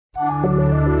Hello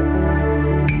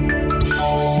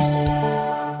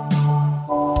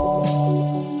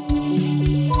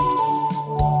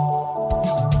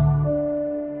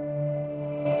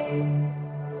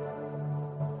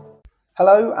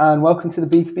and welcome to the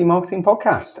B2B Marketing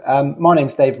Podcast. My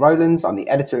name's Dave Rowlands. I'm the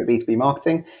editor at B2B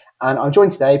Marketing, and I'm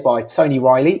joined today by Tony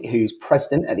Riley, who's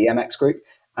president at the MX Group,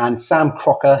 and Sam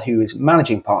Crocker, who is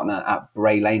managing partner at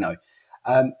Bray Leno.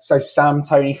 So Sam,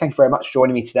 Tony, thank you very much for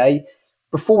joining me today.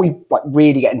 Before we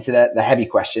really get into the heavy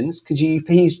questions, could you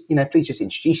please just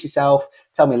introduce yourself,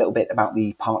 tell me a little bit about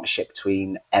the partnership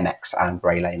between MX and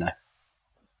Bray Leno?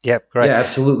 Yeah, great. Yeah,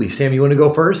 absolutely. Sam, you want to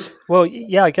go first? Well,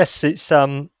 yeah, I guess it's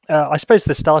I suppose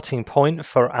the starting point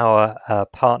for our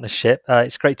partnership.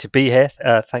 It's great to be here.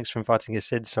 Thanks for inviting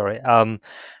us in. Sorry.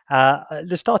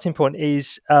 The starting point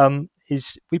is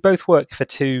we both work for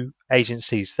two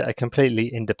agencies that are completely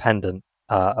independent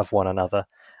of one another.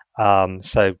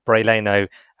 So Bray Leno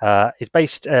is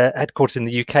based headquartered in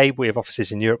the UK. We have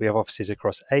offices in Europe. We have offices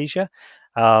across Asia.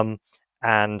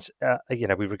 And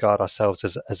we regard ourselves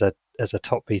as a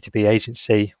top B2B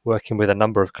agency working with a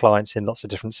number of clients in lots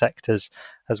of different sectors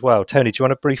as well. Tony, do you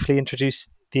want to briefly introduce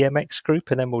the MX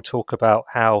Group, and then we'll talk about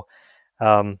how,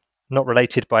 not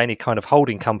related by any kind of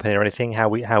holding company or anything, how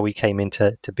we came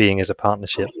into being as a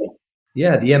partnership?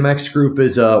 Yeah, the MX Group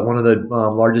is one of the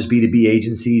largest B2B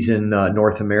agencies in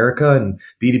North America, and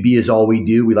B2B is all we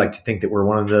do. We like to think that we're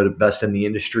one of the best in the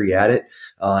industry at it,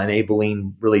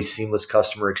 enabling really seamless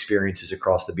customer experiences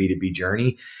across the B2B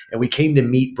journey. And we came to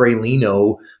meet Bray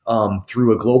Leno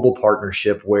through a global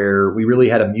partnership where we really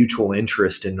had a mutual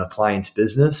interest in a client's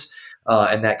business.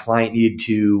 And that client needed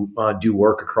to do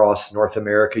work across North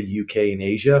America, UK, and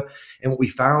Asia. And what we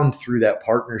found through that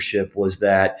partnership was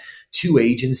that two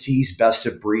agencies, best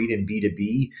of breed in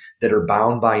B2B, that are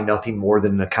bound by nothing more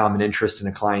than a common interest in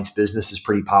a client's business is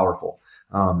pretty powerful.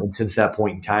 And since that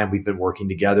point in time, we've been working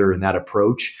together in that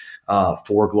approach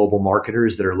for global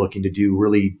marketers that are looking to do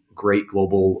really great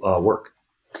global work.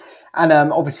 And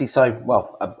obviously,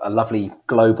 a lovely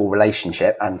global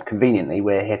relationship, and conveniently,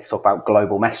 we're here to talk about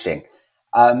global messaging.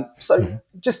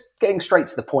 Just getting straight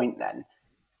to the point then,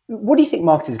 what do you think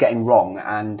marketers are getting wrong?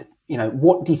 And,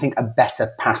 what do you think a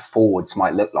better path forwards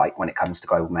might look like when it comes to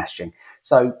global messaging?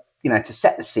 So, to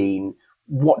set the scene,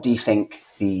 what do you think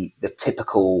the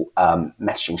typical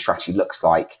messaging strategy looks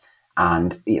like?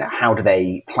 And, how do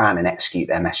they plan and execute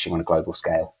their messaging on a global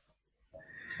scale?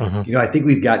 Mm-hmm. I think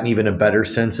we've gotten even a better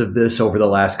sense of this over the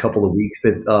last couple of weeks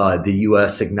with the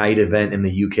US Ignite event and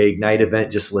the UK Ignite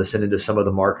event, just listening to some of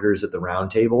the marketers at the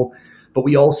roundtable. But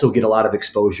we also get a lot of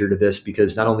exposure to this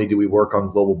because not only do we work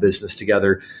on global business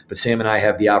together, but Sam and I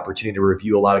have the opportunity to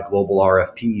review a lot of global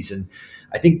RFPs. And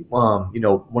I think,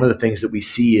 one of the things that we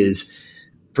see is,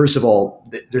 first of all,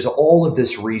 there's all of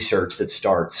this research that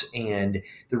starts, and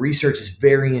the research is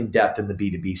very in-depth in the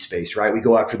B2B space, right? We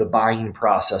go after the buying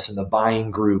process and the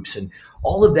buying groups, and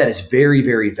all of that is very,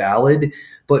 very valid,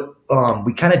 but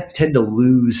we kind of tend to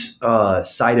lose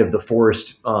sight of the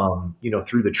forest,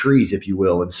 through the trees, if you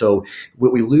will. And so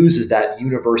what we lose is that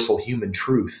universal human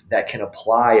truth that can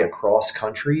apply across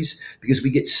countries because we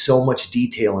get so much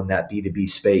detail in that B2B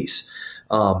space.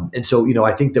 And so,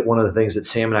 I think that one of the things that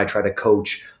Sam and I try to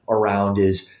coach around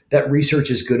is that research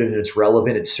is good and it's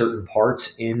relevant at certain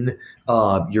parts in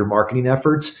your marketing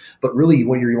efforts. But really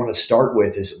what you want to start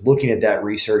with is looking at that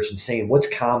research and saying what's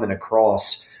common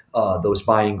across those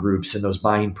buying groups and those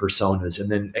buying personas, and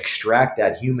then extract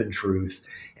that human truth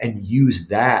and use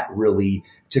that really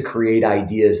to create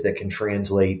ideas that can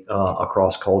translate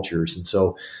across cultures. And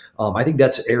so I think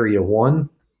that's area one.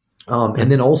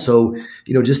 And then also,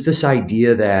 just this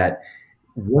idea that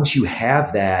once you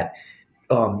have that,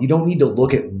 you don't need to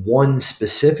look at one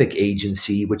specific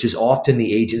agency, which is often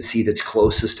the agency that's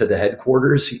closest to the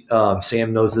headquarters.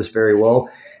 Sam knows this very well,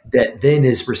 that then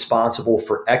is responsible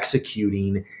for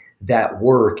executing that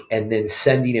work and then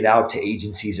sending it out to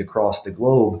agencies across the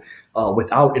globe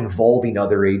without involving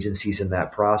other agencies in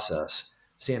that process.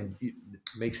 Sam,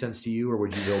 make sense to you, or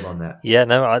would you build on that? Yeah,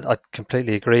 no, I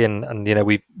completely agree, and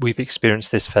we've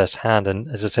experienced this firsthand. And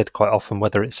as I said, quite often,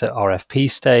 whether it's at RFP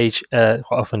stage, quite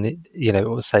often it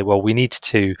will say, well, we need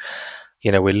to,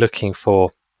 we're looking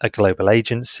for a global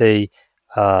agency.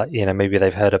 Maybe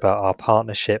they've heard about our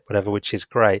partnership, whatever, which is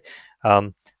great.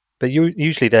 But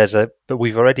usually but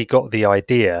we've already got the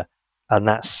idea, and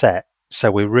that's set. So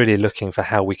we're really looking for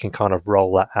how we can kind of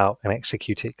roll that out and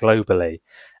execute it globally.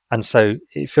 And so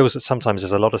it feels that sometimes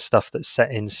there's a lot of stuff that's set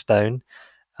in stone,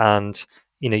 and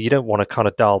you don't want to kind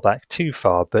of dial back too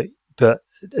far. But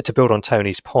to build on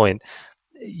Tony's point,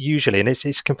 usually, and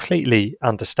it's completely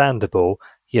understandable,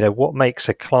 what makes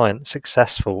a client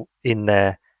successful in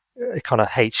their kind of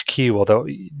HQ, or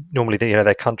normally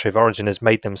their country of origin has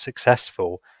made them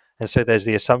successful. And so there's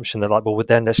the assumption that well,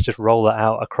 then let's just roll it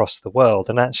out across the world.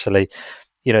 And actually,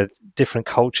 different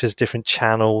cultures, different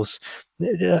channels,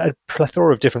 a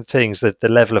plethora of different things, the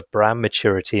level of brand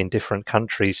maturity in different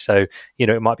countries. So,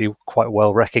 it might be quite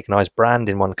well recognized brand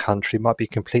in one country, might be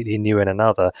completely new in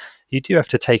another. You do have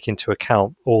to take into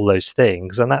account all those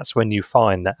things. And that's when you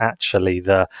find that actually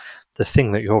the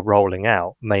thing that you're rolling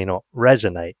out may not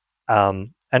resonate.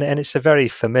 And it's a very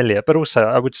familiar, but also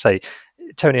I would say,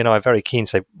 Tony and I are very keen to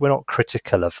say we're not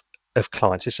critical of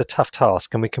clients. It's a tough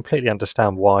task, and we completely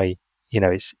understand why,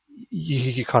 it's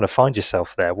you kind of find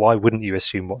yourself there. Why wouldn't you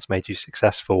assume what's made you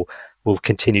successful will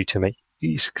continue to make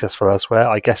you successful elsewhere?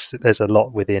 I guess that there's a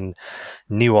lot within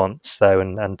nuance, though,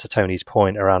 and to Tony's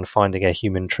point around finding a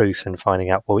human truth and finding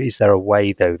out, well, is there a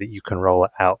way, though, that you can roll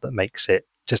it out that makes it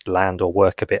just land or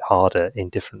work a bit harder in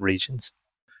different regions?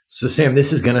 So, Sam,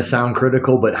 this is going to sound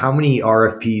critical, but how many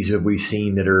RFPs have we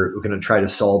seen that are going to try to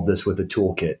solve this with a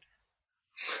toolkit?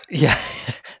 Yeah,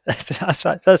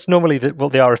 that's normally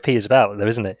what the RFP is about, though,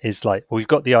 isn't it? Is like, we've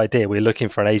got the idea, we're looking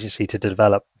for an agency to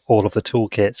develop all of the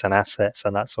toolkits and assets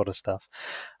and that sort of stuff,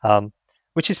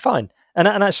 which is fine. And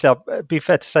actually, I'll be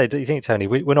fair to say, do you think, Tony,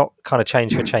 we're not kind of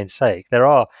change for change's sake. There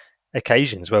are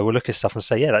occasions where we'll look at stuff and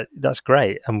say, yeah, that's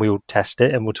great, and we'll test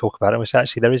it and we'll talk about it, and we'll say,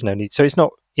 actually, there is no need. So it's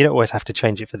not, you don't always have to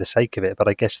change it for the sake of it, but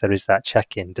I guess there is that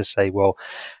check-in to say, well,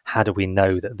 how do we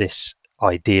know that this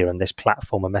idea and this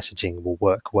platform of messaging will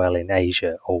work well in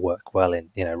Asia or work well in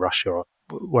Russia or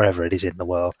wherever it is in the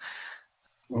world?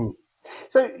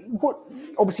 So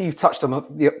obviously you've touched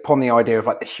upon the idea of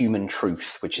like the human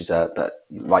truth, which is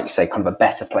like you say, kind of a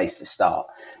better place to start.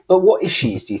 But what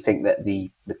issues do you think that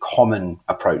the common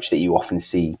approach that you often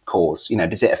see cause?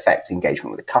 Does it affect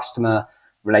engagement with the customer,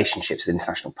 relationships with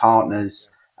international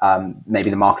partners,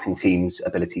 maybe the marketing team's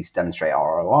ability to demonstrate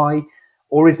ROI?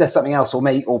 Or is there something else, or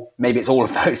maybe it's all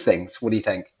of those things? What do you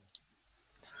think?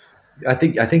 I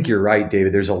think you're right,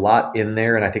 David. There's a lot in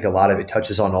there, and I think a lot of it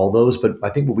touches on all those. But I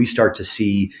think what we start to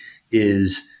see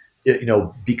is,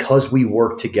 because we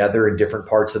work together in different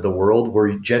parts of the world,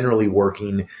 we're generally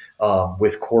working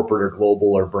with corporate or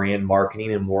global or brand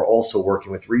marketing, and we're also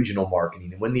working with regional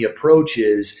marketing. And when the approach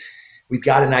is, we've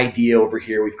got an idea over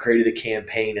here, we've created a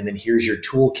campaign, and then here's your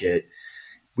toolkit,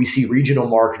 we see regional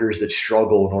marketers that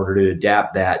struggle in order to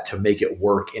adapt that to make it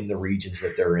work in the regions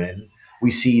that they're in. We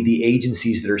see the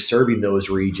agencies that are serving those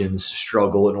regions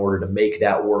struggle in order to make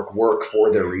that work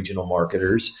for their regional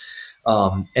marketers.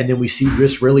 And then we see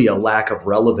just really a lack of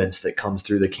relevance that comes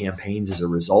through the campaigns as a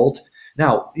result.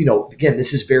 Now, again,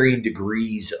 this is varying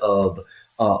degrees of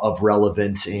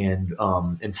relevance and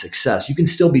success. You can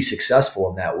still be successful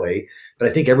in that way, but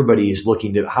I think everybody is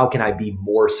looking to, how can I be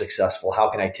more successful?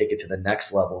 How can I take it to the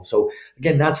next level? So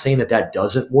again, not saying that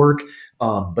doesn't work,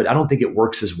 but I don't think it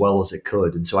works as well as it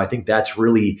could. And so I think that's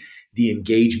really the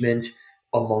engagement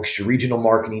amongst your regional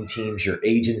marketing teams, your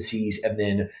agencies, and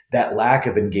then that lack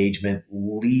of engagement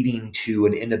leading to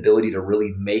an inability to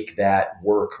really make that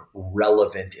work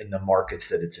relevant in the markets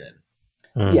that it's in.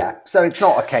 Yeah, so it's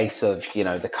not a case of,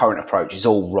 the current approach is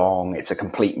all wrong, it's a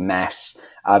complete mess.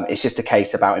 It's just a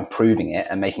case about improving it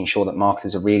and making sure that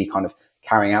marketers are really kind of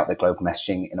carrying out their global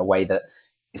messaging in a way that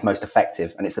is most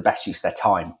effective and it's the best use of their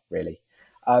time, really.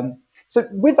 So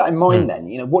with that in mind then,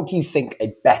 what do you think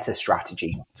a better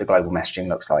strategy to global messaging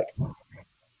looks like?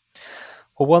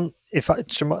 Well, if I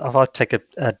take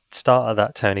a start at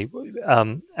that, Tony,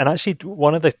 and actually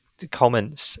one of the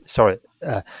comments,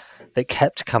 that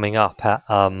kept coming up at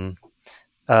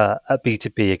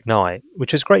B2B Ignite,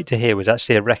 which was great to hear, was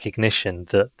actually a recognition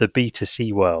that the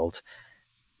B2C world,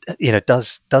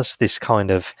 does this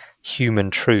kind of human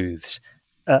truths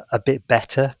a bit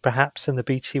better, perhaps, than the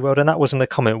B2C world. And that wasn't a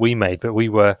comment we made, but we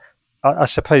were, I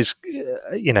suppose,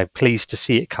 pleased to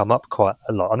see it come up quite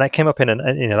a lot. And that came up in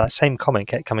that same comment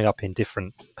kept coming up in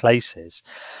different places,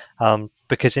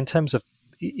 because in terms of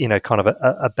kind of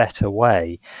a better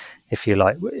way, if you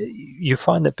like, you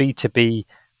find that B2B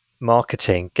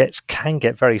marketing can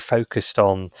get very focused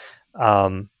on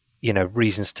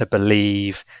reasons to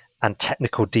believe and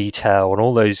technical detail and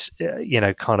all those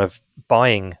kind of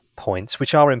buying points,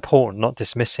 which are important, not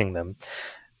dismissing them,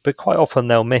 but quite often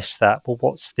they'll miss that. Well,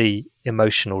 what's the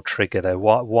emotional trigger though?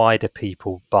 Why do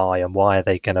people buy, and why are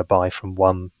they going to buy from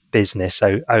one business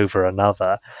over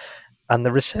another? And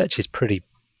the research is pretty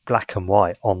black and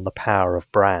white on the power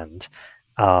of brand,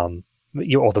 or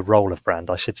the role of brand,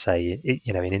 I should say,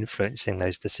 in influencing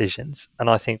those decisions. And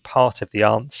I think part of the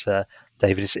answer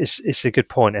David. It's a good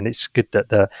point, and it's good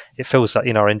that it feels like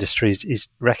our industry is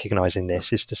recognizing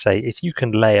this. Is to say, if you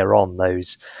can layer on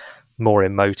those more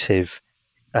emotive,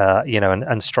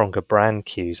 and stronger brand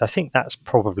cues, I think that's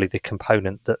probably the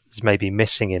component that is maybe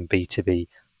missing in B2B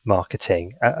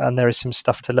marketing, and there is some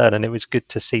stuff to learn, and it was good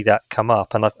to see that come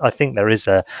up. And I think there is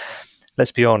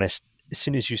let's be honest, as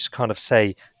soon as you kind of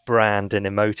say brand and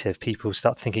emotive, people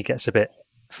start thinking it gets a bit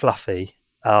fluffy,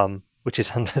 which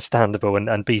is understandable,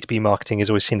 and B2B marketing is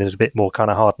always seen as a bit more kind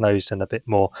of hard-nosed and a bit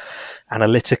more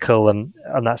analytical and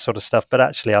that sort of stuff. But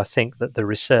actually, I think that the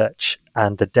research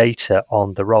and the data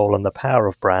on the role and the power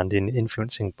of brand in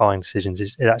influencing buying decisions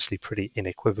is actually pretty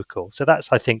unequivocal. So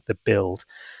that's, I think, the build,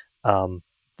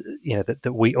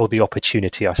 that we, or the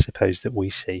opportunity, I suppose, that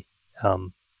we see.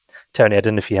 Tony, I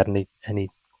don't know if you had any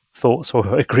thoughts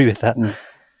or agree with that.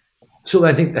 So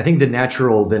I think the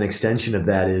natural then extension of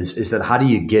that is that how do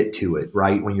you get to it,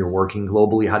 right? When you're working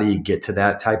globally, how do you get to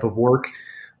that type of work?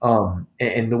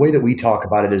 And the way that we talk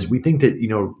about it is we think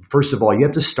that, first of all, you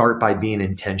have to start by being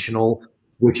intentional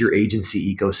with your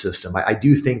agency ecosystem. I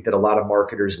do think that a lot of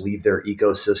marketers leave their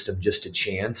ecosystem just to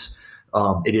chance.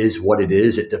 It is what it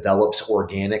is. It develops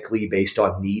organically based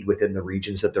on need within the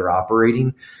regions that they're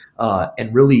operating.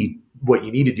 And really, what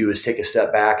you need to do is take a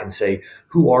step back and say,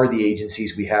 who are the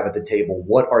agencies we have at the table?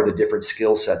 What are the different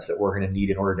skill sets that we're going to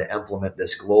need in order to implement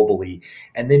this globally?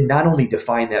 And then not only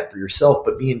define that for yourself,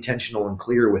 but be intentional and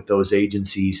clear with those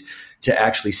agencies to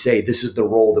actually say, this is the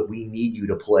role that we need you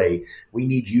to play. We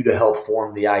need you to help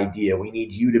form the idea. We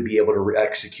need you to be able to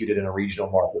execute it in a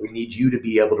regional market. We need you to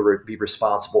be able to be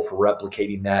responsible for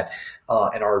replicating that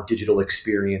in our digital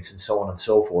experience, and so on and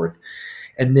so forth.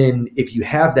 And then if you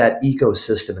have that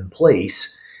ecosystem in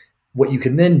place, what you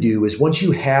can then do is, once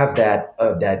you have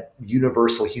that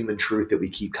universal human truth that we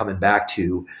keep coming back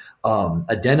to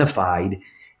identified,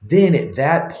 then at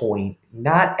that point,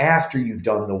 not after you've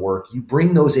done the work, you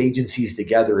bring those agencies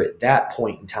together at that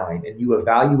point in time and you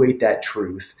evaluate that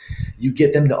truth. You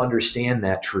get them to understand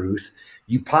that truth.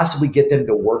 You possibly get them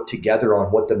to work together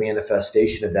on what the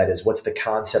manifestation of that is. What's the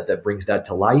concept that brings that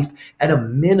to life? At a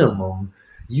minimum,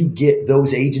 you get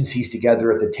those agencies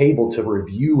together at the table to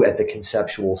review at the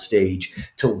conceptual stage,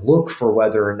 to look for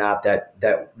whether or not that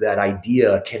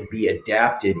idea can be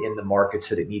adapted in the markets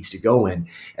that it needs to go in.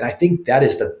 And I think that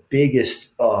is the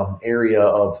biggest area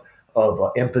of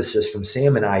emphasis from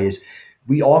Sam and I, is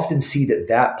we often see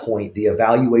that point, the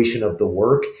evaluation of the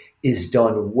work, is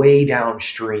done way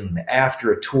downstream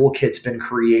after a toolkit's been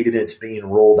created and it's being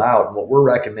rolled out. And what we're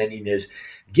recommending is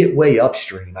get way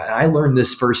upstream. I learned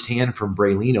this firsthand from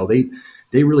Braylino.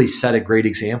 They really set a great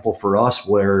example for us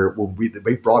where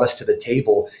they brought us to the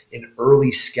table in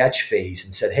early sketch phase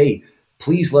and said, hey,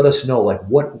 please let us know, like,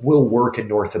 what will work in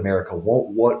North America, what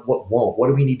won't, what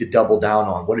do we need to double down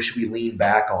on, what should we lean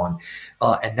back on?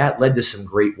 And that led to some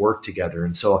great work together.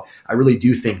 And so I really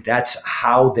do think that's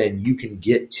how then you can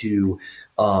get to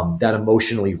that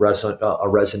emotionally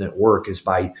resonant work, is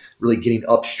by really getting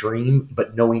upstream,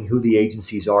 but knowing who the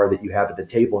agencies are that you have at the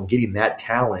table and getting that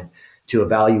talent to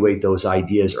evaluate those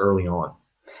ideas early on.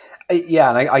 Yeah,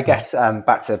 and I guess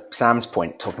back to Sam's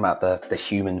point, talking about the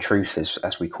human truth,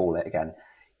 as we call it again,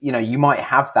 you might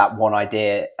have that one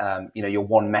idea, your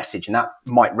one message, and that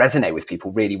might resonate with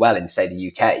people really well in, say,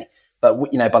 the UK. But,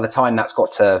 by the time that's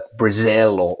got to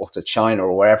Brazil or to China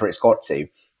or wherever it's got to,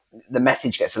 the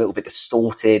message gets a little bit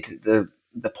distorted.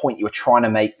 The point you were trying to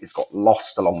make has got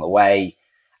lost along the way.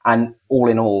 And all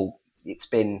in all, it's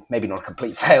been maybe not a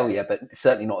complete failure, but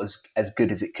certainly not as good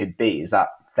as it could be. Is that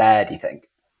fair, do you think?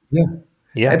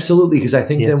 Yeah, absolutely. Because I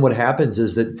think then what happens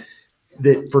is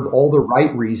that for all the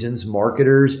right reasons,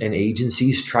 marketers and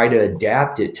agencies try to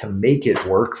adapt it to make it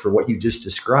work for what you just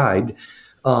described.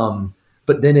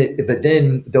 But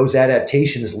then those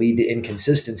adaptations lead to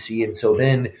inconsistency. And so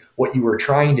then what you were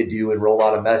trying to do and roll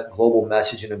out a global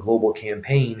message and a global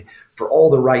campaign for all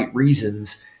the right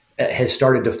reasons has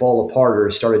started to fall apart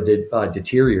or started to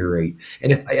deteriorate.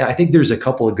 And I think there's a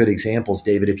couple of good examples,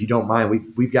 David, if you don't mind.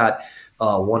 We've got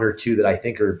one or two that I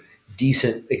think are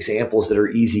decent examples that are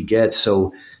easy gets.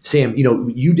 So Sam,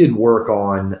 you did work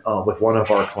on with one of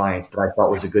our clients that I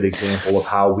thought was a good example of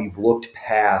how we've looked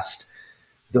past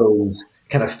those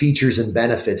kind of features and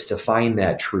benefits to find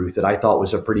that truth, that I thought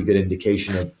was a pretty good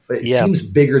indication of. It seems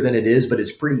bigger than it is, but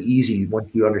it's pretty easy once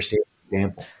you understand the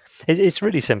example. It's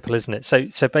really simple, isn't it?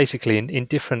 So basically, in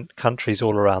different countries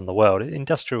all around the world,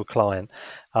 industrial client,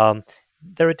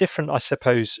 there are different, I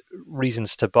suppose,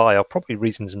 reasons to buy, or probably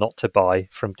reasons not to buy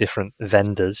from different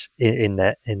vendors in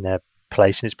their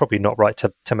place. And it's probably not right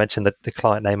to mention the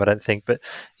client name, I don't think. But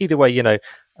either way,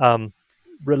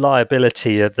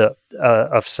 reliability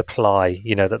of supply,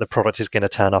 that the product is going to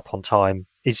turn up on time,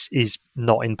 is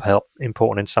not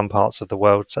important in some parts of the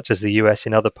world, such as the US.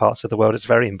 In other parts of the world, it's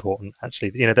very important,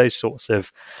 actually. Those sorts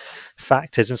of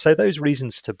factors. And so those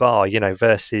reasons to buy,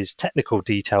 versus technical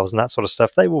details and that sort of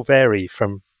stuff, they will vary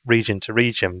from region to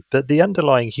region. But the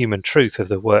underlying human truth of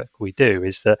the work we do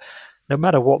is that no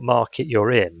matter what market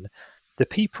you're in, the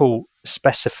people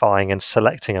specifying and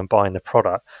selecting and buying the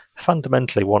product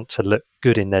fundamentally want to look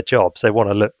good in their jobs. They want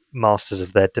to look masters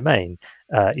of their domain.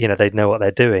 They know what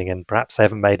they're doing, and perhaps they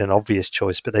haven't made an obvious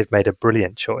choice, but they've made a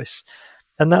brilliant choice.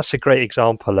 And that's a great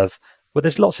example of, well,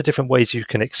 there's lots of different ways you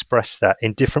can express that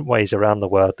in different ways around the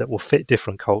world that will fit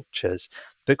different cultures.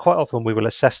 But quite often we will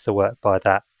assess the work by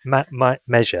that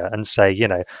measure and say,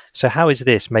 so how is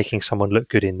this making someone look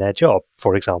good in their job,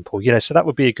 for example? So that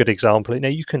would be a good example.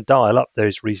 You can dial up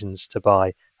those reasons to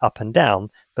buy up and down,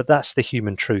 but that's the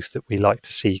human truth that we like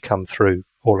to see come through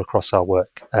all across our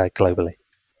work globally.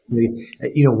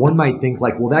 One might think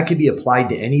like, well, that could be applied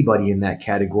to anybody in that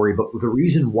category. But the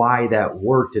reason why that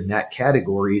worked in that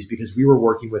category is because we were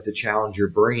working with the challenger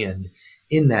brand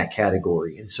in that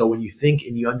category. And so when you think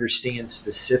and you understand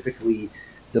specifically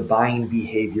the buying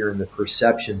behavior and the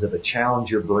perceptions of a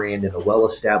challenger brand in a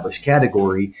well-established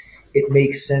category, it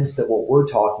makes sense that what we're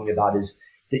talking about is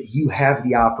that you have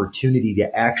the opportunity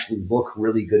to actually look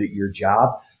really good at your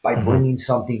job by bringing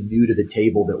something new to the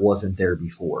table that wasn't there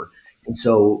before. And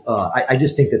so I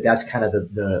just think that that's kind of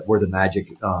the where the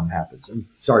magic happens. I'm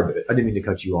sorry, but I didn't mean to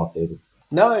cut you off, David.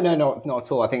 No, not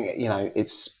at all. I think,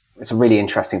 it's a really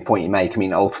interesting point you make. I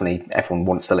mean, ultimately, everyone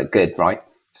wants to look good, right?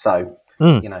 So,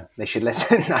 they should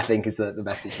listen, I think, is the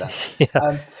message there.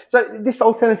 Yeah. So this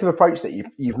alternative approach that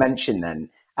you've mentioned then,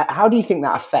 how do you think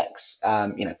that affects,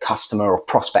 customer or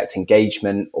prospect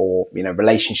engagement or,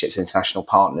 relationships with international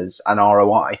partners and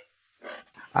ROI?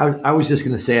 I was just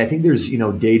going to say, I think there's,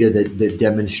 data that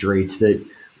demonstrates that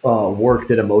work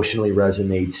that emotionally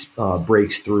resonates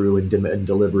breaks through and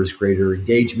delivers greater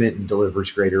engagement and delivers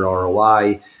greater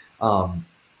ROI.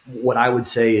 What I would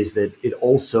say is that it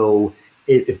also,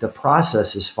 if the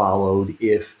process is followed,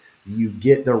 if you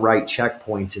get the right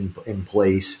checkpoints in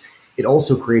place, it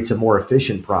also creates a more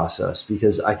efficient process.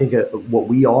 Because I think what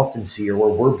we often see, or where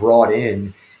we're brought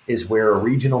in, is where a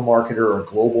regional marketer or a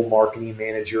global marketing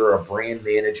manager or a brand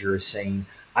manager is saying,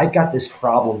 I've got this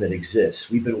problem that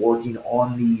exists. We've been working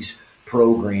on these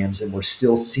programs and we're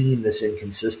still seeing this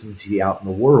inconsistency out in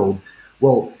the world.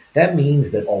 Well, that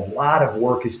means that a lot of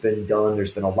work has been done.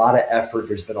 There's been a lot of effort.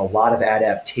 There's been a lot of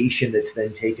adaptation that's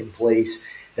then taken place.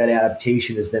 That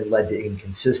adaptation has then led to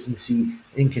inconsistency.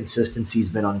 Inconsistency has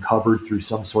been uncovered through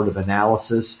some sort of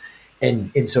analysis.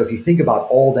 And so if you think about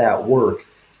all that work,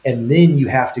 and then you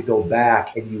have to go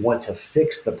back and you want to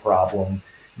fix the problem,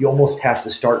 you almost have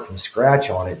to start from scratch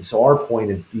on it. And so our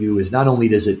point of view is not only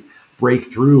does it break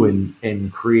through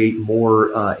and create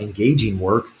more engaging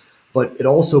work, but it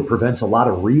also prevents a lot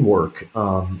of rework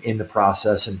in the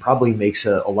process and probably makes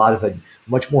a lot of a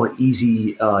much more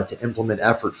easy to implement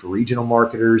effort for regional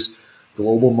marketers,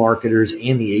 global marketers,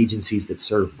 and the agencies that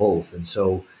serve both. And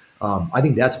so I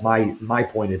think that's my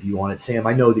point of view on it. Sam,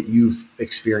 I know that you've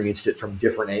experienced it from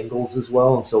different angles as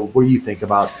well. And so what do you think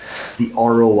about the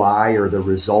ROI or the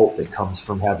result that comes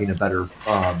from having a better,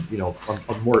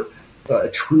 a more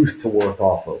truth to work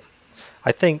off of?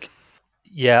 I think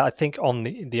on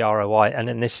the ROI, and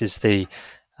then this is the,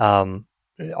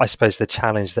 I suppose the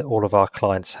challenge that all of our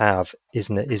clients have,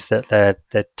 isn't it, is that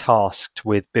they're tasked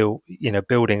with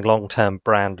building long-term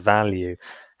brand value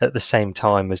at the same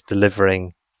time as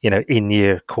delivering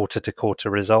in-year, quarter-to-quarter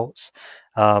results.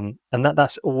 And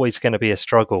that's always going to be a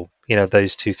struggle,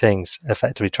 those two things,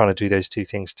 effectively trying to do those two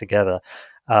things together.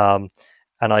 And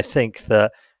I think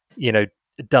that,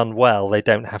 done well, they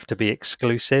don't have to be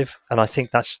exclusive. And I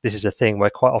think this is a thing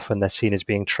where quite often they're seen as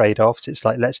being trade-offs. It's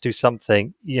like, let's do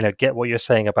something, get what you're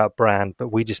saying about brand, but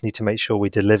we just need to make sure we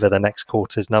deliver the next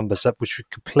quarter's numbers up, which we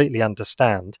completely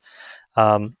understand.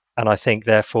 And I think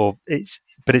therefore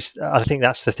I think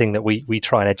that's the thing that we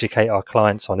try and educate our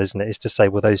clients on, isn't it? Is to say,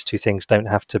 well, those two things don't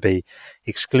have to be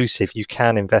exclusive. You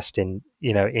can invest in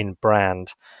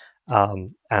brand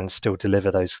and still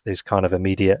deliver those kind of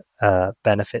immediate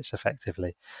benefits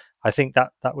effectively. I think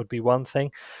that would be one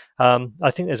thing. I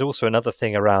think there's also another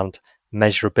thing around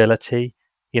measurability.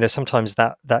 Sometimes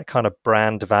that kind of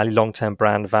brand value, long-term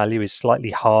brand value, is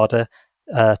slightly harder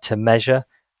to measure,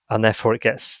 and therefore it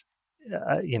gets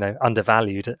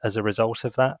undervalued as a result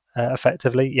of that.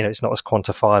 Effectively, it's not as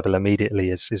quantifiable immediately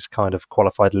as kind of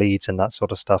qualified leads and that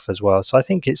sort of stuff as well. So I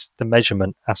think it's the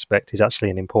measurement aspect is actually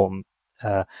an important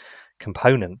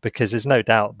component, because there's no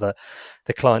doubt that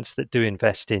the clients that do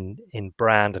invest in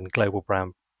brand and global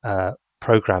brand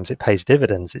programs, it pays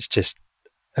dividends. It's just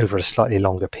over a slightly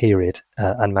longer period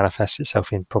and manifests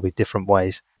itself in probably different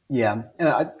ways. Yeah,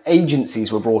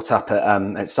 agencies were brought up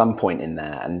at some point in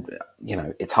there, and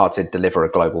it's hard to deliver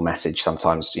a global message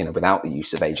sometimes, without the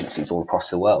use of agencies all across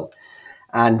the world.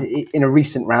 And in a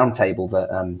recent roundtable that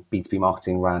B2B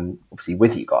Marketing ran, obviously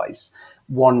with you guys,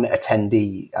 one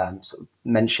attendee sort of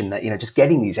mentioned that just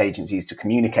getting these agencies to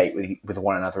communicate with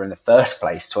one another in the first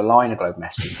place to align a global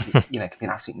message, can be an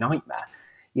absolute nightmare.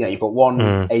 You've got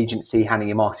one agency handling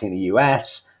your marketing in the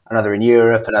US, another in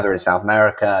Europe, another in South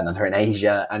America, another in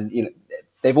Asia, and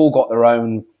they've all got their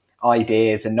own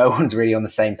ideas, and no one's really on the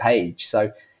same page.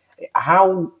 So,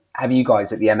 how have you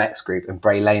guys at the MX Group and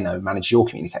Bray Leno managed your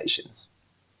communications?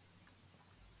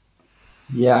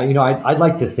 Yeah, I'd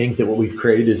like to think that what we've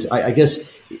created is, I guess,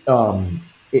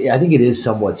 I think it is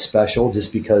somewhat special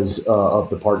just because of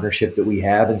the partnership that we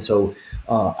have. And so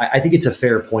I think it's a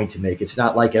fair point to make. It's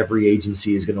not like every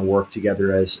agency is going to work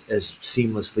together as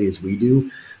seamlessly as we do.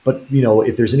 But,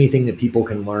 if there's anything that people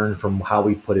can learn from how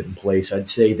we put it in place, I'd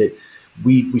say that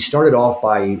we started off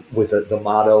with the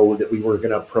motto that we were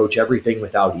going to approach everything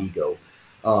without ego.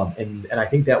 And I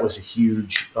think that was a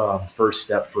huge first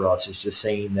step for us, is just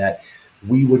saying that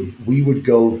we would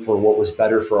go for what was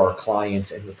better for our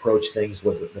clients and approach things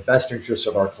with the best interests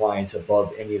of our clients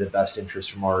above any of the best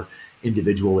interests from our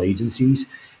individual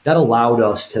agencies. That allowed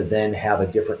us to then have a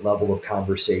different level of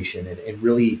conversation and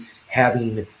really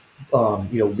having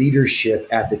leadership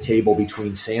at the table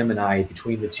between Sam and I,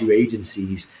 between the two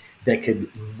agencies, that could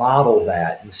model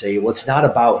that and say, well, it's not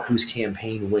about whose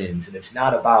campaign wins, and it's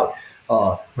not about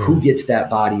who gets that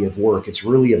body of work. It's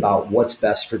really about what's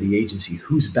best for the agency,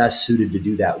 who's best suited to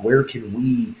do that, where can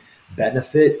we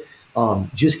benefit.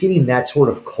 Just getting that sort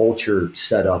of culture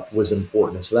set up was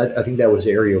important. So I think that was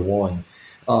area one.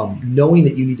 Knowing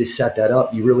that you need to set that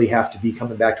up, you really have to be,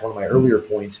 coming back to one of my earlier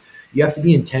points, you have to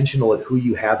be intentional at who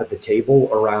you have at the table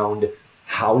around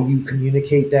how you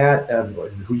communicate that and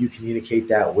who you communicate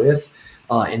that with.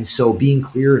 And so being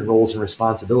clear in roles and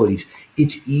responsibilities,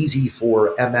 it's easy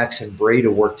for MX and Bray to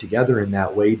work together in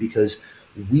that way because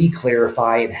we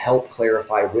clarify and help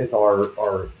clarify with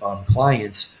our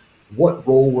clients what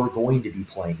role we're going to be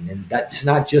playing. And that's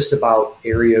not just about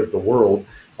area of the world.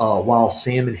 While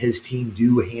Sam and his team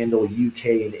do handle UK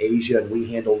and Asia and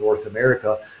we handle North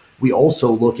America, we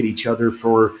also look at each other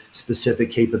for specific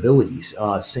capabilities.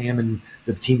 Sam and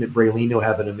the team at Bray Leno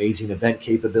have an amazing event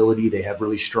capability. They have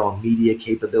really strong media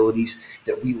capabilities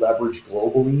that we leverage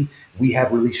globally. We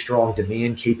have really strong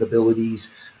demand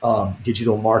capabilities,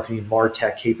 digital marketing,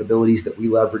 MarTech capabilities that we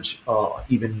leverage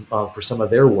even for some of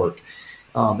their work.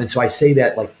 And so I say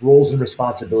that like roles and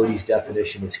responsibilities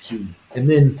definition is key. And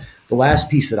then the last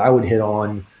piece that I would hit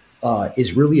on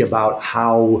is really about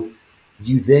how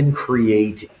you then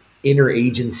create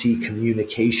interagency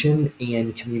communication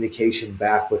and communication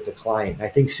back with the client. And I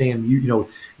think, Sam, you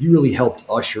really helped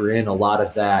usher in a lot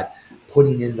of that,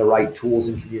 putting in the right tools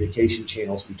and communication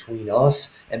channels between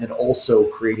us, and then also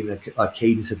creating a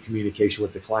cadence of communication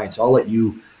with the clients. So I'll let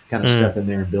you kind of step in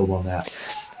there and build on that.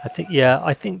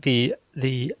 I think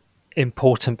the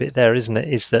important bit there, isn't it,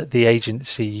 is that the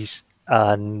agencies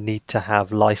need to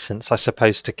have license, I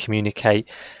suppose, to communicate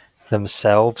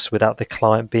themselves without the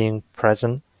client being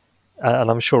present.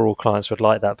 And I'm sure all clients would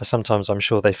like that, but sometimes I'm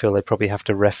sure they feel they probably have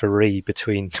to referee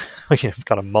between, kind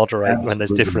of moderate Absolutely. When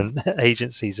there's different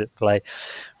agencies at play.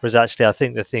 Whereas actually, I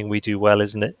think the thing we do well,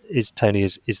 Tony,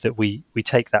 is that we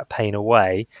take that pain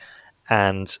away,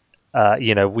 and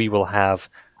we will have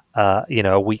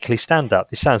a weekly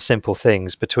stand-up. These sound simple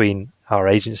things between our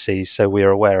agencies, so we are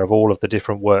aware of all of the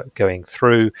different work going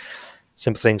through.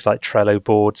 Simple things like Trello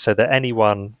boards, so that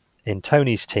anyone in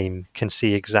Tony's team can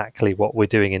see exactly what we're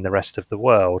doing in the rest of the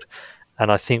world.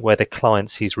 And I think where the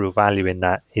client sees real value in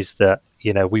that is that,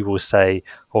 we will say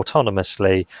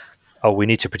autonomously, oh, we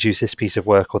need to produce this piece of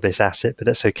work or this asset, but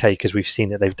that's okay because we've seen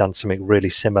that they've done something really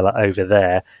similar over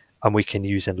there, and we can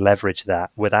use and leverage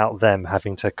that without them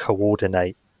having to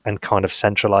coordinate and kind of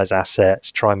centralize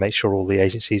assets, try and make sure all the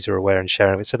agencies are aware and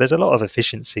sharing it. So there's a lot of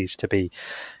efficiencies to be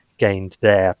gained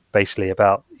there, basically,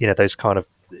 about, those kind of,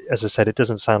 as I said, it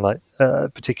doesn't sound like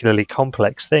particularly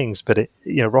complex things, but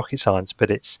rocket science.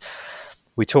 But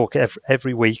we talk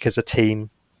every week as a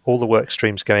team, all the work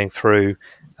streams going through.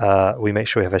 We make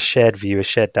sure we have a shared view, a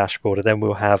shared dashboard, and then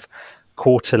we'll have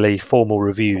quarterly formal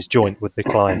reviews joint with the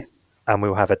client, and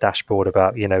we'll have a dashboard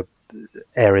about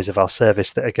areas of our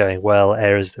service that are going well,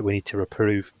 areas that we need to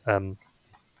improve on.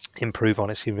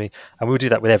 And we'll do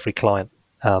that with every client.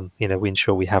 we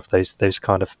ensure we have those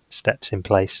kind of steps in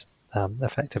place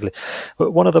effectively.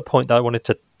 But one other point that I wanted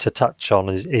to touch on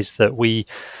is that we've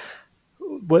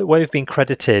been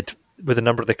credited with a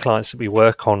number of the clients that we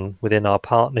work on within our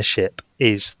partnership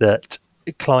is that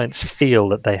clients feel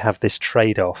that they have this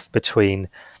trade-off between,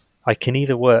 I can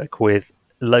either work with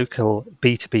local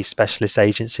B2B specialist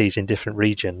agencies in different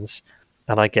regions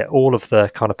and I get all of the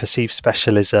kind of perceived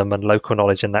specialism and local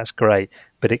knowledge, and that's great,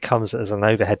 but it comes as an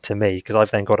overhead to me because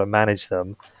I've then got to manage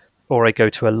them. Or I go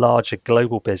to a larger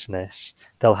global business,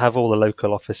 they'll have all the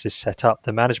local offices set up,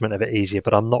 the management of it easier,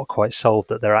 but I'm not quite sold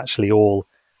that they're actually all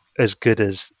as good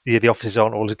as, the offices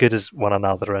aren't all as good as one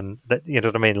another. And that, you know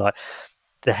what I mean? Like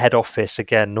the head office,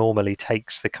 again, normally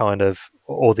takes the kind of,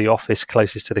 or the office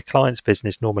closest to the client's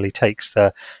business normally takes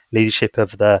the leadership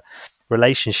of the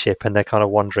relationship, and they're kind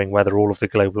of wondering whether all of the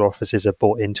global offices are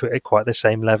bought into it at quite the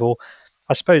same level.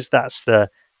 I suppose that's the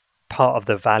part of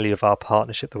the value of our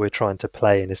partnership that we're trying to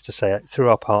play in, is to say through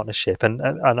our partnership and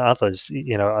others,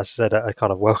 as I said, I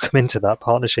kind of welcome into that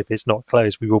partnership. It's not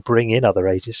closed. We will bring in other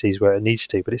agencies where it needs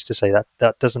to, but it's to say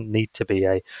that doesn't need to be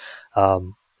a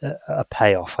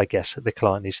payoff, I guess, that the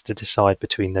client needs to decide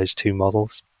between those two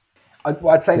models.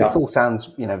 I'd say this all sounds,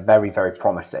 very, very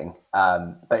promising.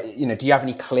 But, do you have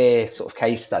any clear sort of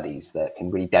case studies that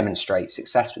can really demonstrate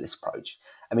success with this approach?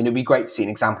 I mean, it'd be great to see an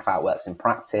example of how it works in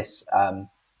practice,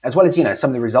 as well as,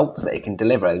 some of the results that it can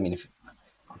deliver. I mean,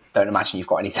 don't imagine you've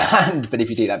got any to hand, but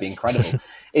if you do, that'd be incredible.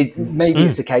 Maybe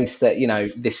it's a case that,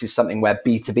 this is something where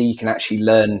B2B can actually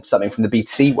learn something from the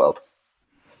B2C world.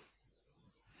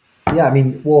 Yeah, I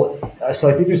mean, so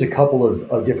I think there's a couple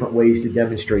of different ways to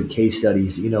demonstrate case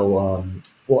studies.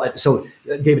 So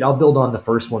David, I'll build on the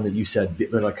first one that you said,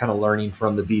 like kind of learning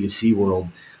from the B2C world.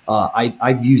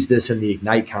 I've used this in the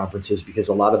Ignite conferences because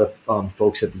a lot of the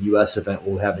folks at the US event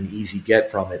will have an easy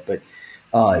get from it. But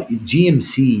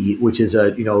GMC, which is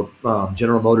a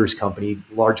General Motors company,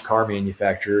 large car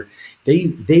manufacturer,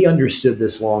 they understood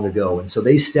this long ago, and so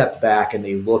they stepped back and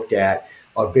they looked at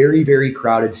a very, very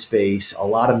crowded space, a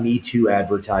lot of Me Too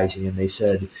advertising, and they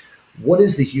said, what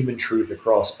is the human truth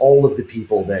across all of the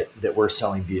people that we're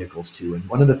selling vehicles to? And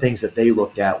one of the things that they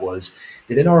looked at was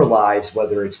that in our lives,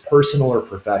 whether it's personal or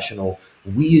professional,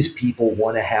 we as people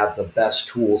want to have the best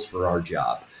tools for our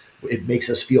job. It makes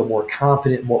us feel more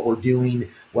confident in what we're doing,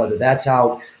 whether that's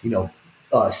out,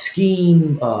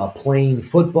 skiing, playing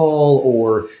football,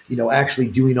 or, actually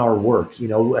doing our work.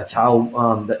 That's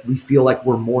how that we feel like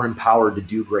we're more empowered to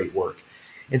do great work.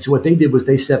 And so what they did was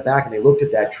they stepped back and they looked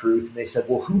at that truth and they said,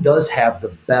 well, who does have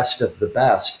the best of the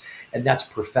best? And that's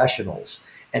professionals.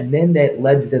 And then that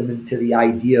led them into the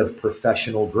idea of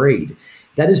professional grade.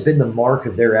 That has been the mark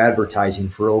of their advertising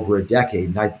for over a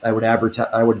decade. And I would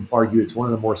argue it's one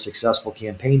of the more successful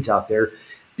campaigns out there,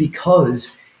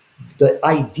 because the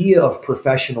idea of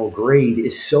professional grade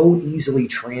is so easily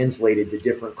translated to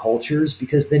different cultures,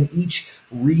 because then each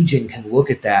region can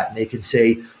look at that and they can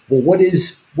say, well, what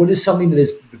is something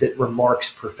that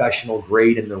remarks professional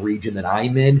grade in the region that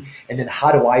I'm in? And then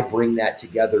how do I bring that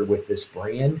together with this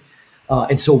brand?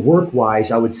 And so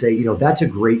work-wise, I would say, that's a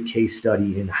great case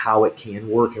study in how it can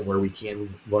work and where we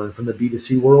can learn from the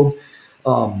B2C world.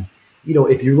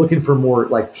 If you're looking for more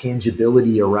like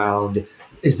tangibility around,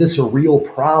 is this a real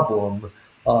problem?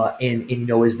 And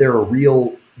is there a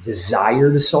real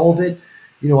desire to solve it?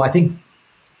 I think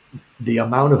the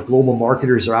amount of global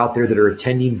marketers are out there that are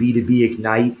attending B2B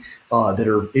Ignite, that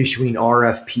are issuing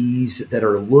RFPs, that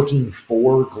are looking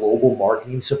for global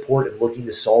marketing support and looking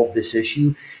to solve this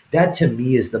issue. That to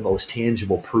me is the most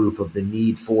tangible proof of the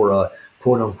need for a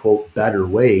quote unquote better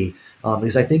way.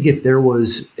 Because I think if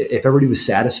everybody was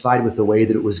satisfied with the way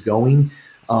that it was going,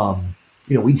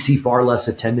 we'd see far less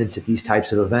attendance at these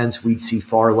types of events. We'd see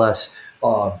far less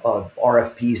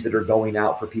RFPs that are going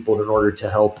out for people in order to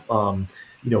help,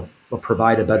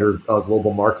 provide a better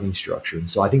global marketing structure.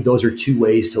 And so I think those are two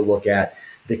ways to look at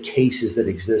the cases that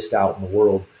exist out in the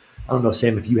world. I don't know,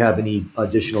 Sam, if you have any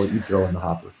additional that you throw in the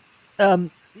hopper.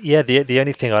 Yeah, the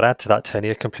only thing I'd add to that, Tony,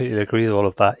 I completely agree with all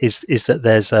of that, is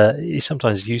that it's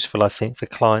sometimes useful, I think, for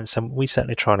clients, and we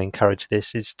certainly try and encourage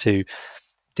this, is to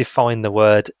define the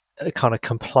word kind of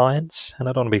compliance. And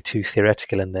I don't want to be too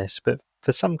theoretical in this, but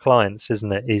for some clients,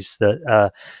 isn't it, is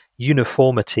that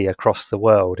uniformity across the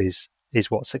world is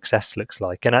what success looks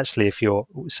like. And actually, if you're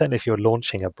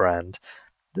launching a brand,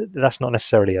 that's not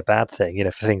necessarily a bad thing,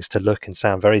 for things to look and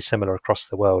sound very similar across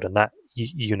the world, and that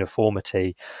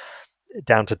uniformity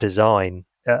down to design,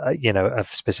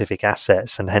 of specific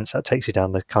assets, and hence that takes you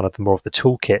down the kind of more of the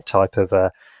toolkit type of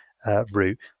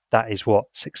route. that is what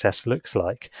success looks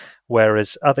like.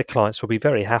 Whereas other clients will be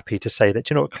very happy to say that,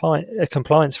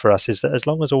 compliance for us is that as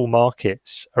long as all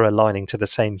markets are aligning to the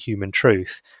same human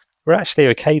truth, we're actually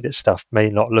okay that stuff may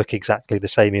not look exactly the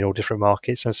same in all different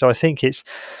markets. And so I think it's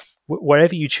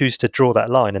wherever you choose to draw that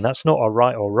line, and that's not a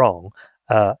right or wrong,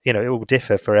 it will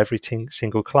differ for every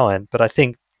single client. But I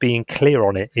think being clear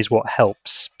on it is what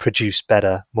helps produce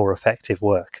better, more effective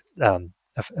work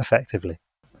effectively.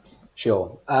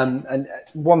 Sure. And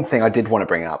one thing I did want to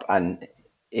bring up, and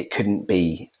it couldn't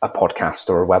be a podcast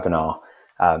or a webinar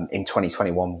in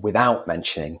 2021 without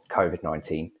mentioning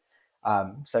COVID-19.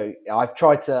 So I've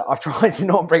tried to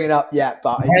not bring it up yet,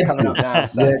 but it's coming up now.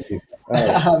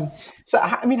 So,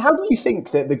 I mean, how do you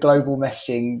think that the global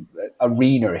messaging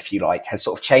arena, if you like, has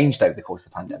sort of changed over the course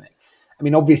of the pandemic? I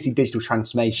mean, obviously, digital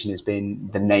transformation has been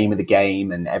the name of the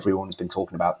game, and everyone's been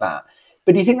talking about that.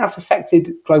 But do you think that's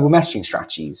affected global messaging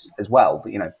strategies as well,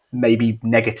 maybe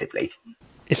negatively?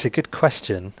 It's a good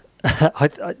question.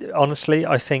 Honestly,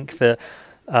 I think that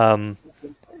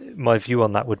my view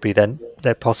on that would be then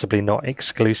they're possibly not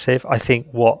exclusive. I think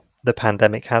what the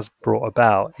pandemic has brought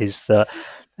about is that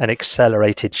an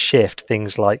accelerated shift,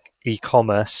 things like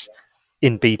e-commerce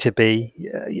in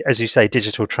B2B, as you say,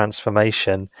 digital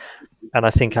transformation. And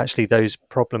I think actually those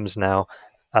problems now,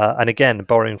 and again,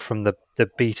 borrowing from the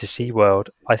B2C world,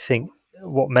 I think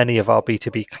what many of our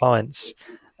B2B clients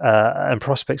and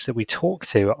prospects that we talk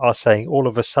to are saying all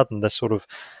of a sudden the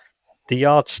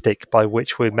yardstick by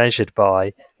which we're measured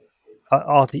by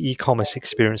are the e-commerce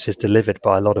experiences delivered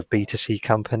by a lot of B2C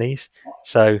companies.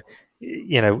 So,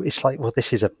 it's like, well,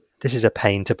 this is a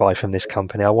pain to buy from this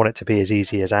company. I want it to be as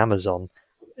easy as Amazon.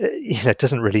 It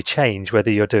doesn't really change whether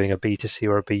you're doing a B2C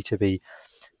or a B2B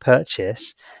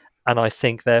purchase. And I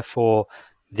think, therefore,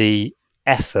 the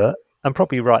effort, and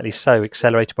probably rightly so,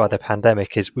 accelerated by the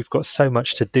pandemic, is we've got so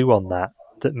much to do on that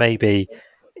maybe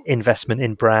investment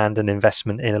in brand and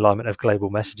investment in alignment of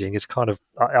global messaging is kind of,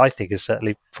 I think, has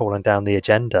certainly fallen down the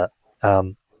agenda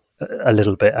a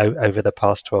little bit over the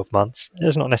past 12 months.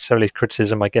 It's not necessarily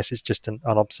criticism. I guess it's just an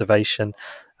observation.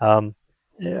 And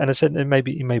I said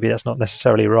maybe that's not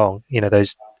necessarily wrong.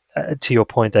 Those, to your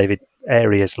point, David,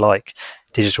 areas like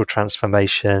digital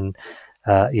transformation,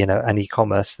 and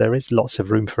e-commerce, there is lots of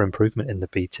room for improvement in the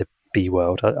B2B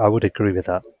world. I would agree with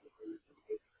that.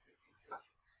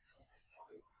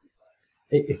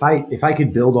 If I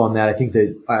could build on that, I think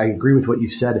that I agree with what you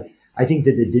said. I think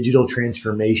that the digital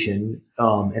transformation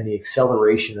and the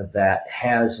acceleration of that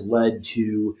has led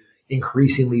to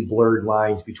increasingly blurred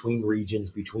lines between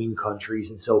regions, between countries.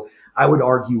 And so I would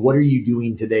argue, what are you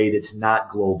doing today that's not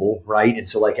global, right? And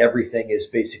so like everything is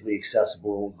basically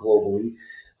accessible globally.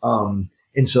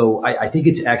 And so I think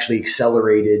it's actually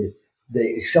accelerated.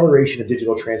 The acceleration of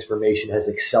digital transformation has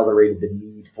accelerated the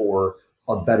need for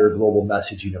a better global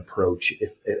messaging approach.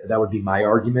 If that would be my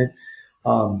argument.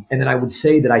 And then I would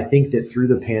say that I think that through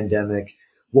the pandemic,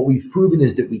 what we've proven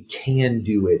is that we can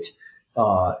do it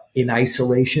in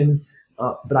isolation.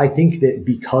 But I think that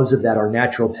because of that, our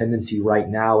natural tendency right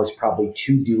now is probably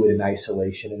to do it in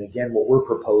isolation. And again, what we're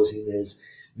proposing is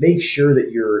make sure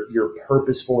that you're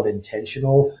purposeful and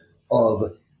intentional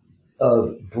of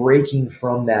breaking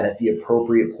from that at the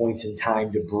appropriate points in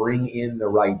time to bring in the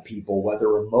right people, whether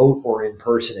remote or in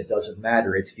person, it doesn't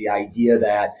matter. It's the idea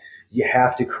that you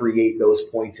have to create those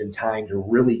points in time to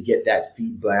really get that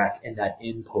feedback and that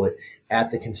input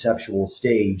at the conceptual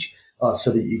stage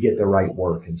so that you get the right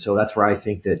work. And so that's where I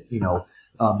think that,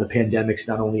 the pandemic's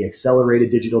not only accelerated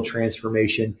digital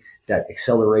transformation, that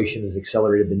acceleration has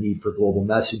accelerated the need for global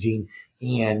messaging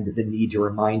and the need to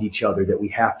remind each other that we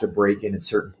have to break in at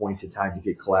certain points in time to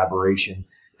get collaboration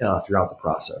throughout the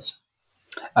process.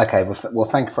 Okay, well,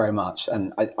 thank you very much.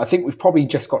 And I think we've probably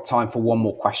just got time for one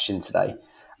more question today,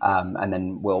 and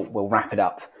then we'll wrap it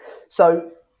up.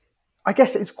 So I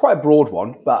guess it's quite a broad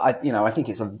one, but I think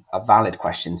it's a valid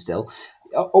question still.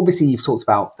 Obviously, you've talked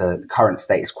about the current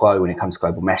status quo when it comes to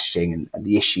global messaging and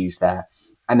the issues there.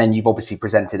 And then you've obviously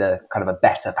presented a kind of a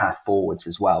better path forwards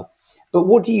as well. But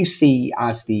what do you see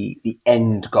as the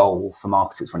end goal for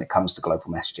marketers when it comes to global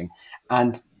messaging?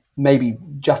 And maybe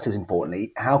just as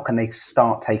importantly, how can they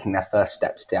start taking their first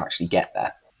steps to actually get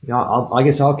there? I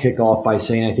guess I'll kick off by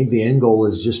saying I think the end goal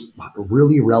is just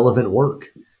really relevant work.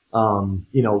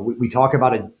 We talk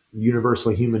about a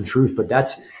universal human truth, but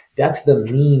that's the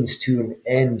means to an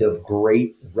end of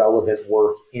great relevant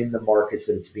work in the markets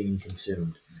that it's being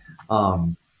consumed.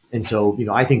 And so,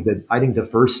 I think the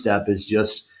first step is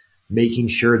just making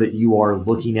sure that you are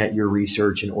looking at your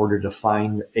research in order to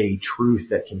find a truth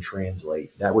that can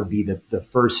translate. That would be the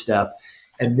first step.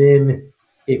 And then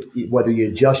whether you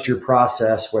adjust your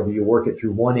process, whether you work it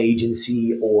through one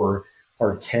agency or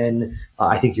 10,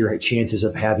 I think your chances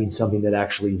of having something that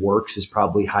actually works is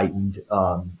probably heightened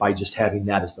by just having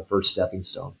that as the first stepping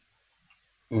stone.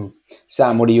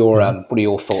 Sam, what are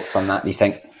your thoughts on that? Do you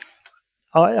think?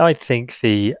 I think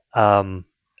the end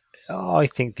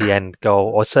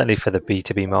goal, or certainly for the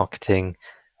B2B marketing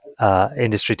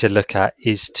industry to look at,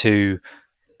 is to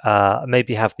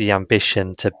maybe have the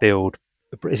ambition to build.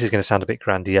 This is going to sound a bit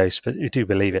grandiose, but I do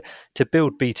believe it. To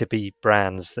build B2B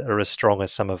brands that are as strong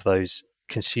as some of those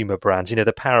consumer brands.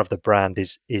 The power of the brand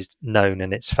is known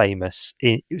and it's famous.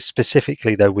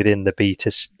 Specifically, though, within the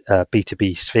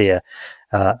B2B sphere,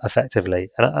 effectively.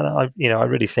 And I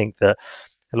really think that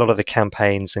a lot of the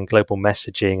campaigns and global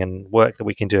messaging and work that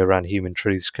we can do around human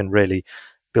truths can really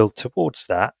build towards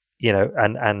that.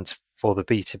 And for the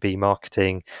B2B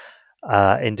marketing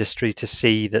industry to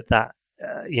see that that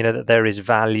there is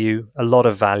value, a lot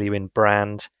of value in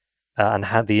brand, and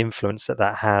how the influence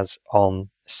that has on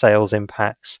sales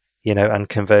impacts, and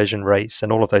conversion rates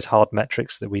and all of those hard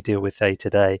metrics that we deal with day to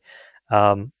day,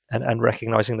 and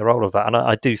recognizing the role of that. And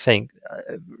I do think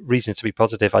reasons to be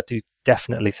positive. I do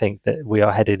definitely think that we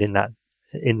are headed in that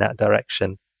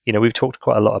direction. We've talked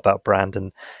quite a lot about brand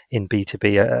and in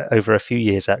B2B over a few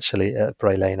years actually at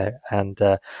Bray Leno, and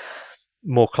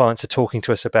more clients are talking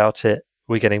to us about it.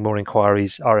 We're getting more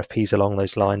inquiries, RFPs along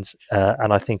those lines,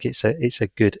 and I think it's a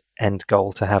good end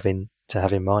goal to have in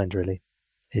mind. Really,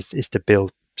 is to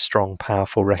build strong,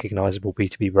 powerful, recognizable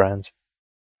B2B brands.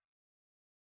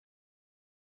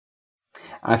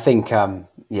 I think,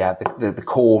 the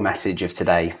core message of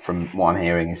today, from what I'm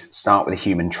hearing, is start with a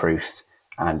human truth,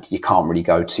 and you can't really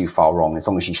go too far wrong as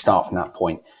long as you start from that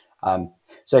point.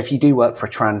 So if you do work for a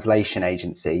translation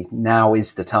agency, now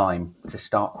is the time to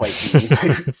start quoting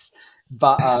your boots.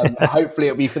 But hopefully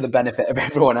it'll be for the benefit of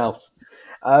everyone else.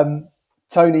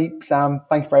 Tony, Sam,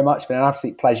 thank you very much. It's been an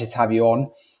absolute pleasure to have you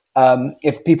on.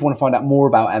 If people want to find out more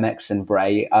about MX and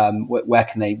Bray, where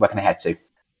can they head to?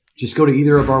 Just go to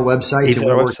either of our websites, and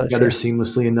we'll work together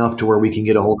seamlessly enough to where we can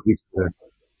get a hold of each other.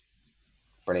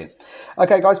 Brilliant.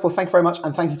 Okay, guys. Well, thank you very much.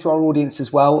 And thank you to our audience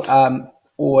as well.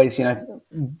 Always,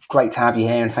 great to have you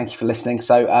here, and thank you for listening.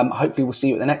 So hopefully we'll see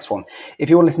you at the next one. If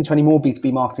you want to listen to any more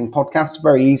B2B marketing podcasts,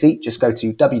 very easy. Just go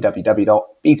to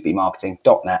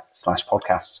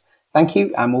www.b2bmarketing.net/podcasts. Thank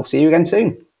you, and we'll see you again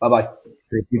soon. Bye-bye.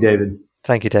 Thank you, David.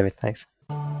 Thank you, David. Thanks.